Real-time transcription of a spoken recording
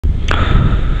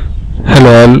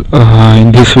Hello all,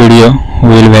 in this video we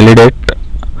will validate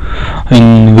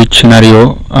in which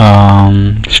scenario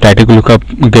static lookup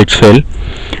gets fail,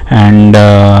 and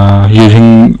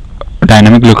using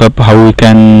dynamic lookup how we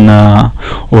can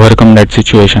overcome that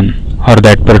situation or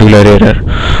that particular error.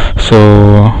 So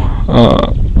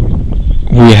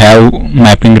we have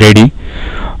mapping ready.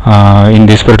 In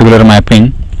this particular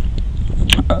mapping,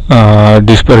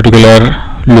 this particular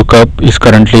lookup is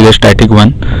currently the static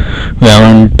one. We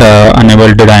haven't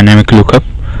enabled the dynamic lookup.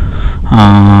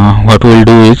 What we'll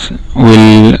do is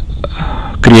we'll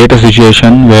create a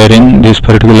situation wherein this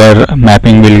particular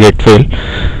mapping will get fail.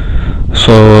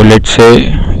 So let's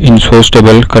say in source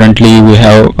table currently we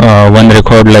have one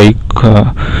record like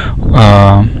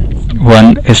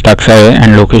one is Taxai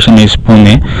and location is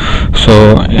Pune.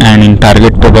 So, and in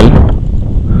target table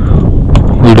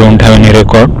we don't have any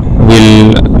record.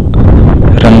 We'll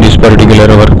run this particular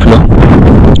workflow.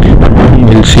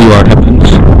 We'll see what happens.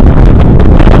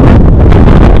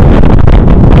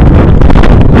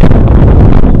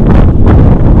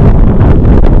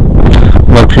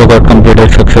 Workflow got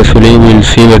completed successfully. We'll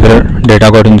see whether data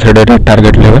got inserted at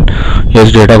target level.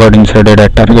 Yes, data got inserted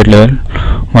at target level.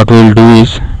 What we'll do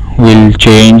is we'll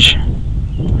change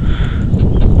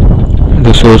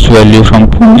the source value from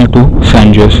Pune to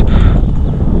San Jose.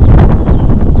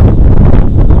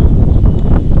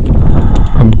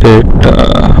 Update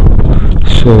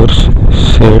source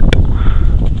set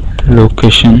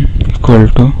location equal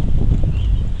to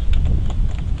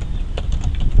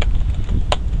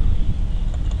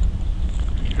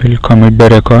we'll commit the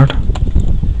record.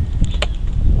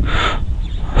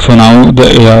 So now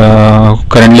the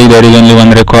currently there is only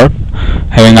one record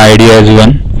having ID as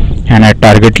 1, and at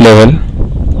target level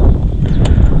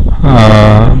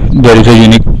there is a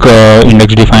unique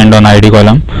index defined on ID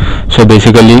column. So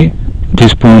basically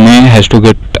this Pune has to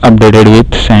get updated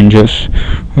with San Jose.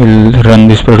 We'll run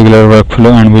this particular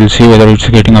workflow and we'll see whether it's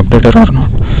getting updated or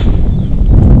not.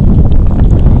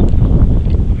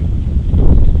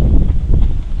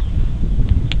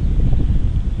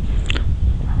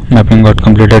 Mapping got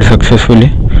completed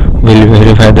successfully. We'll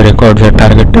verify the records at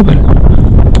target table.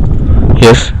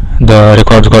 Yes, the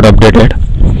records got updated.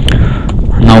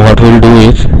 Now what we'll do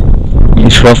is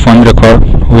instead of one record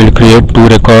we'll create two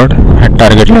records at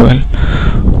target level.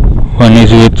 One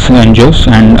is with San Jose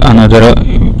and another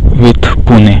with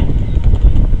Pune.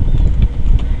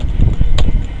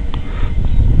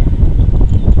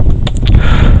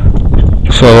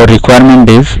 So our requirement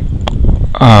is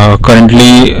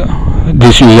currently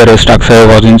this user Taxai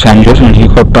was in San Jose and he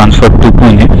got transferred to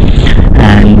Pune,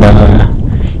 and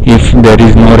if there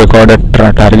is no record at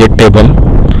target table,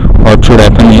 what should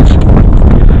happen is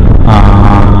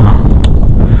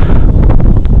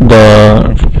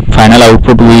the final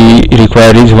output we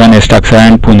require is one Taxai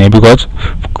and Pune, because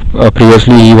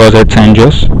previously he was at San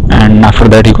Jose and after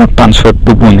that he got transferred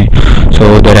to Pune.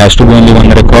 So there has to be only one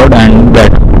record, and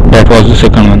that was the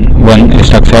second one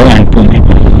Taxai and Pune.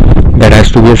 That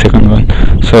has to be a second one.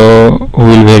 So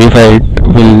we'll verify it.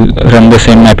 We'll run the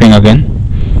same mapping again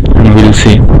and we'll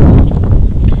see.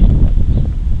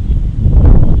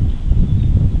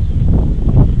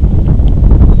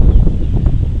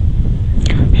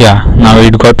 Yeah, now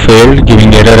it got failed,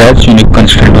 giving error as unique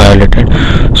constraint violated.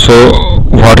 So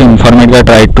what Informatica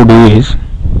tried to do is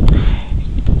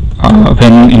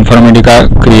when Informatica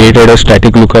created a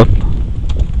static lookup,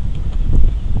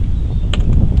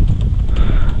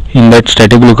 in that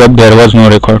static lookup there was no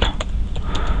record,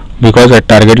 because at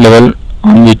target level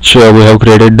on which we have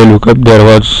created the lookup there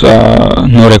was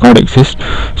no record exist.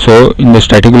 So in the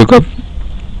static lookup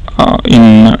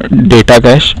in data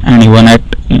cache and even at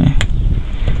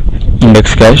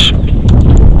index cache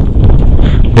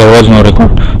there was no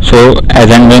record. So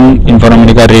as and when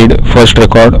Informatica read first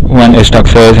record one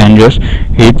Taxai San Jose,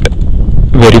 it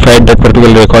verified that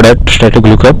particular record at static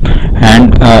lookup,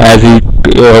 and as it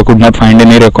could not find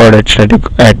any record at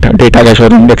data cache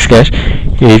or index cache,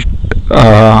 it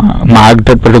marked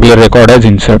that particular record as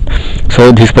insert.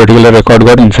 So this particular record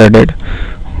got inserted.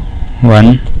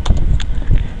 One,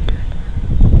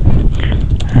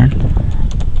 and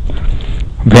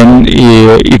when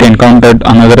it encountered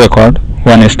another record,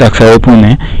 one is Taxai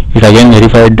Pune, it again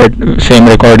verified that same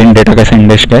record in data cache and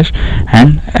index cache,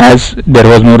 and as there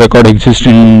was no record exist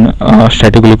in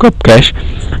static lookup cache,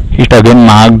 it again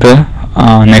marked the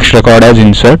next record as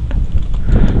insert.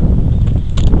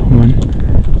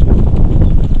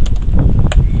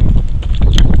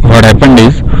 What happened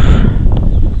is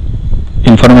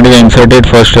Informatica inserted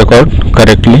first record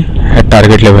correctly at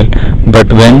target level,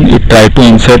 but when it tried to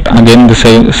insert again the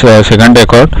second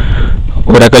record,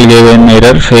 Oracle gave an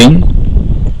error saying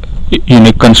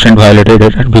unique constraint violated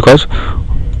it, because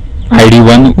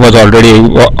ID1 was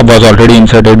already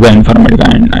inserted by Informatica,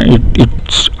 and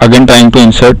it's again trying to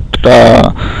insert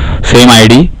same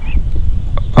ID,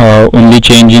 only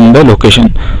changing the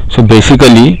location. So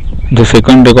basically the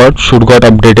second record should got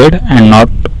updated and not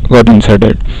got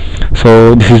inserted.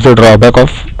 So this is the drawback of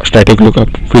static lookup.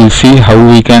 We'll see how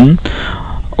we can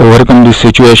overcome this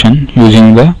situation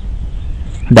using the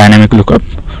dynamic lookup.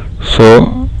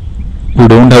 So we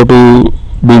don't have to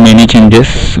do many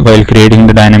changes while creating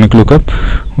the dynamic lookup.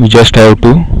 We just have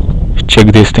to check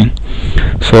this thing.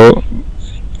 So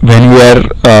when we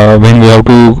have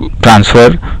to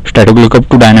transfer static lookup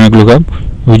to dynamic lookup,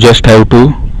 we just have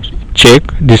to check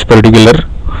this particular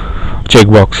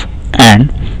checkbox, and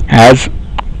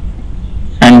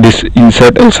this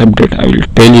insert else update. I will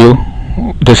tell you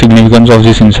the significance of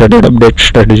this inserted update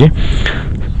strategy.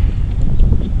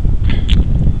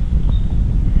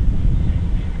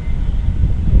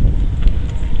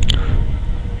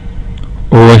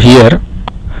 Over here,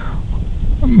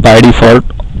 by default,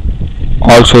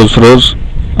 all source rows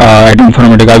at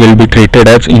Informatica will be treated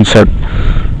as insert,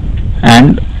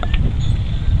 and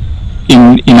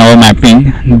in our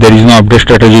mapping there is no update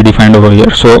strategy defined over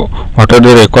here. So what are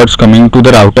the records coming to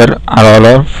the router are all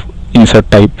of insert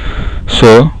type.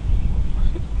 So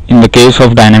in the case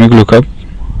of dynamic lookup,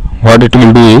 what it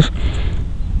will do is,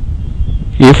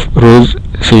 if rows,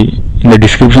 see in the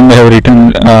description they have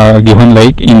written given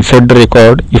like insert the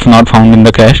record if not found in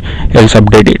the cache, else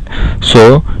update it.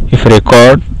 So if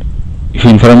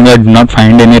Informatica did not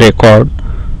find any record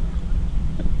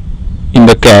in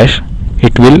the cache,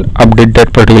 it will update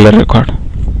that particular record.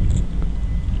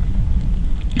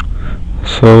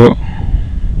 So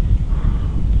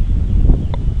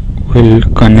we'll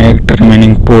connect the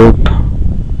remaining port,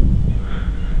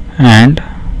 and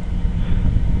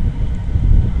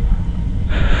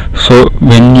so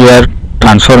when you are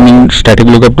transforming static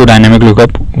lookup to dynamic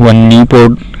lookup, one new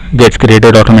port gets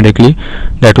created automatically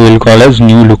that we will call as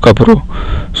new lookup row.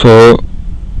 So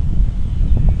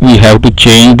we have to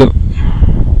change the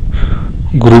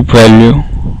group value,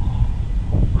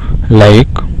 like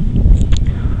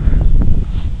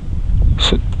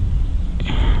so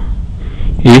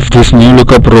if this new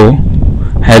lookup row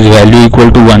has value equal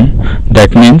to 1,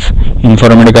 that means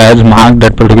Informatica has marked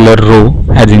that particular row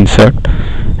as insert,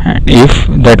 and if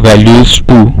that value is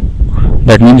 2,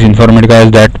 that means Informatica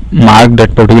has marked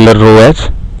that particular row as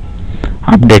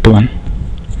update 1.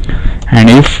 And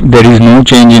if there is no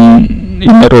change in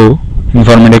the row,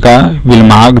 Informatica will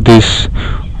mark this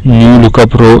new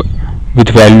lookup row with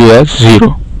value as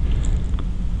 0.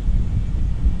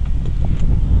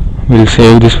 We'll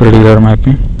save this particular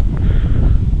mapping.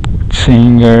 It's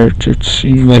saying that it's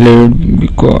invalid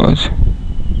because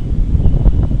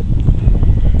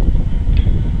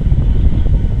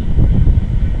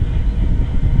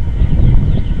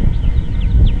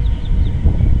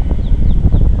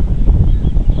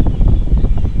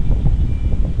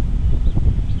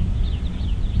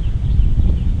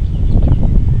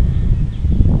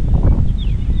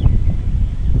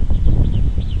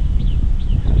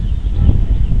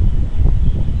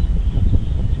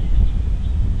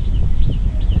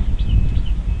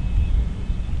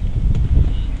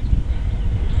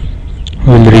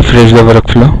we'll refresh the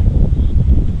workflow.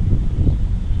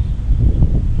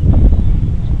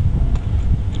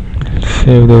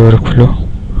 Save the workflow.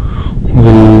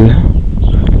 We'll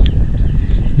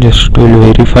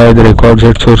verify the records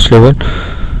at source level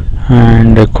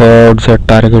and records at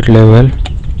target level.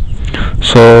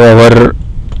 So our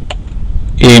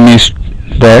aim is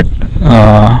that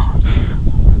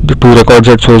the two records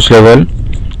at source level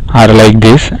are like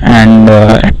this, and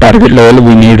at target level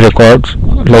we need records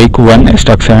like 1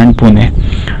 Stack7 Pune.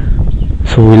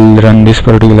 So we'll run this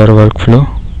particular workflow.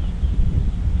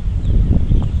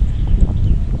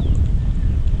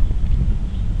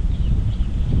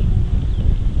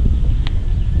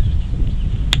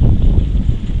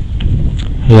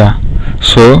 Yeah,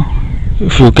 so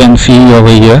if you can see over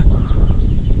here,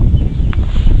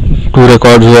 two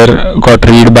records got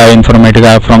read by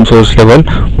Informatica from source level,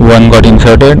 one got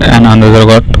inserted and another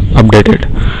got updated.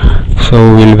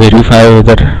 So we'll verify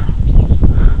whether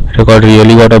record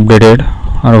really got updated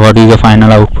or what is the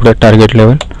final output at target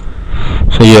level.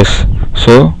 So yes,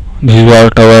 so this is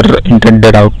what our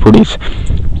intended output is.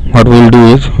 What we'll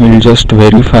do is we'll just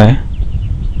verify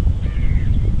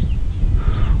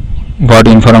what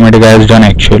Informatica has done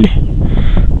actually.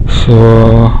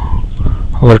 So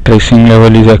our tracing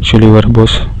level is actually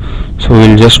verbose, so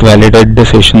we'll just validate the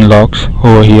session logs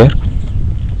over here.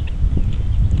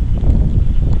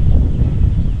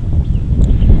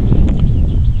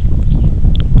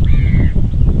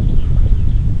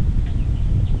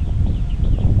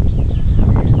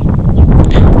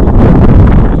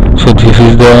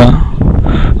 the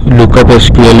lookup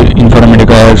SQL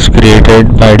Informatica has created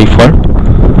by default,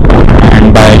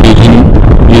 and by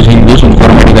using this,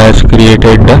 Informatica has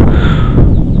created the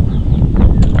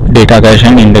data cache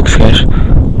and index cache.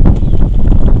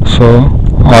 So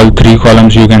all three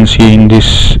columns you can see in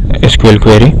this SQL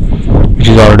query, which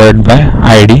is ordered by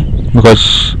ID,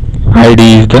 because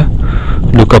ID is the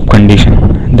lookup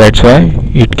condition. That's why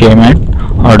it came at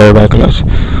order by clause.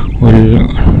 We'll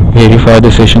verify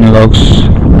the session logs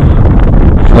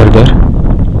further.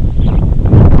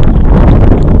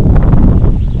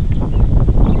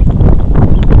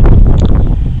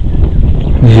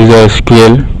 This is a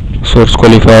SQL source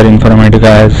qualifier Informatica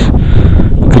has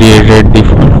created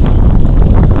default.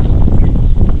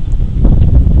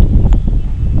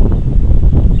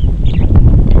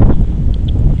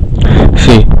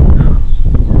 See,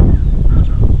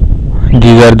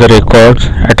 these are the records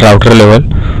at router level.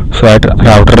 So at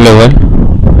router level,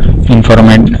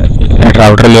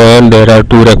 there are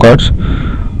two records,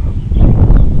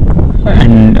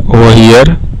 and over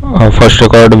here first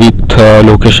record with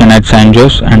location at San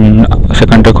Jose and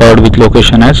second record with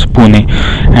location as Pune,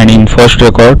 and in first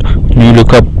record new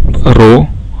lookup row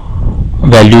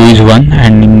value is 1,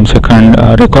 and in second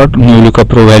record new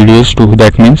lookup row value is 2.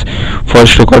 That means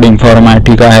first record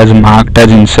Informatica has marked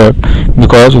as insert,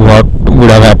 because what would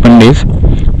have happened is,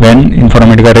 when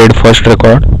Informatica read first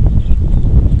record,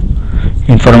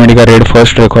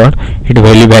 it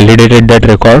validated that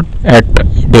record at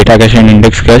data cache and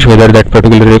index cache, whether that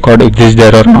particular record exists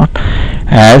there or not.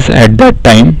 As at that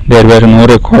time there were no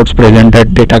records present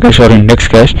at data cache or index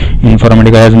cache,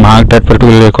 Informatica has marked that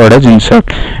particular record as insert,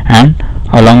 and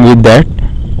along with that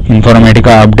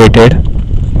Informatica updated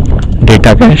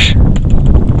data cache,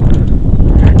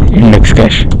 index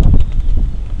cache.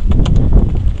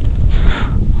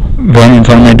 When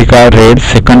Informatica read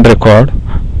second record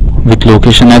with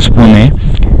location as Pune,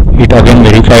 it again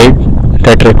verified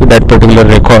that particular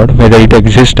record, whether it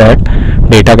exists at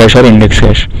data cache or index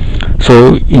cache.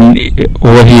 So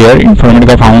over here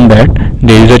Informatica found that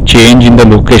there is a change in the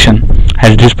location.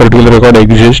 As this particular record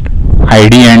exists,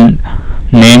 ID and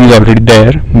name is already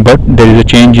there, but there is a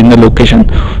change in the location.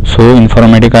 So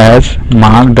Informatica has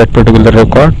marked that particular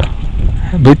record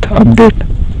with update,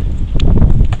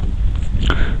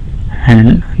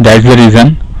 and that's the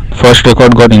reason first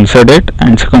record got inserted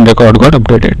and second record got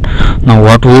updated. Now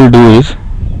what we will do is,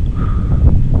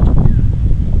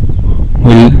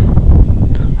 we'll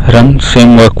run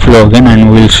same workflow again and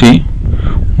we'll see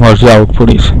what the output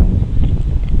is.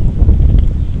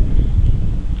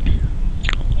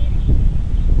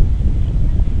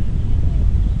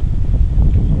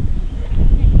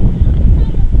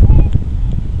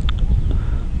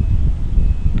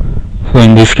 So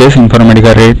in this case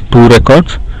Informatica read two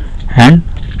records and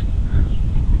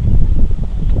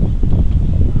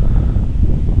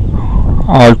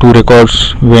all two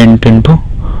records went into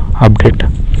update.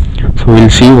 So we'll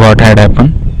see what had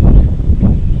happened.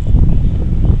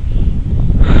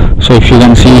 So if you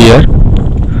can see here,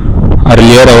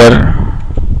 earlier our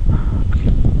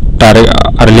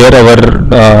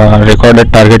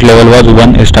recorded target level was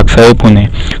 1 Staksai Pune.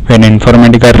 When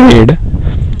Informatica read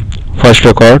first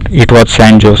record, it was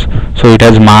San Jose, so it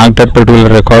has marked that particular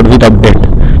record with update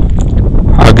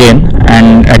again,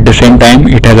 and at the same time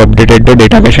it has updated the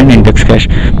data cache and index cache.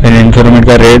 When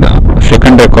Informatica read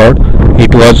second record,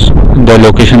 it was the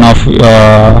location of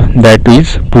that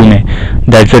is Pune.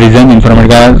 That's the reason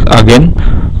Informatica has again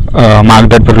marked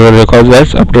that particular record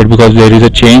as update, because there is a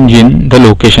change in the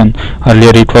location.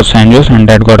 Earlier it was San Jose and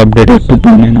that got updated to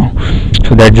Pune now.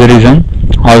 So that's the reason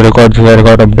all records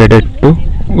got updated to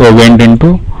went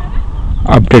into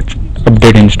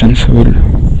update instance.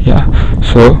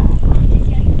 So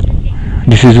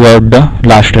this is what the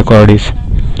last record is.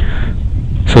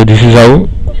 So this is how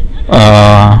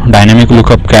dynamic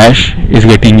lookup cache is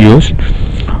getting used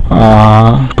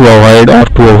to avoid or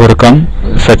to overcome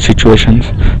such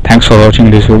situations. Thanks for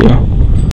watching this video.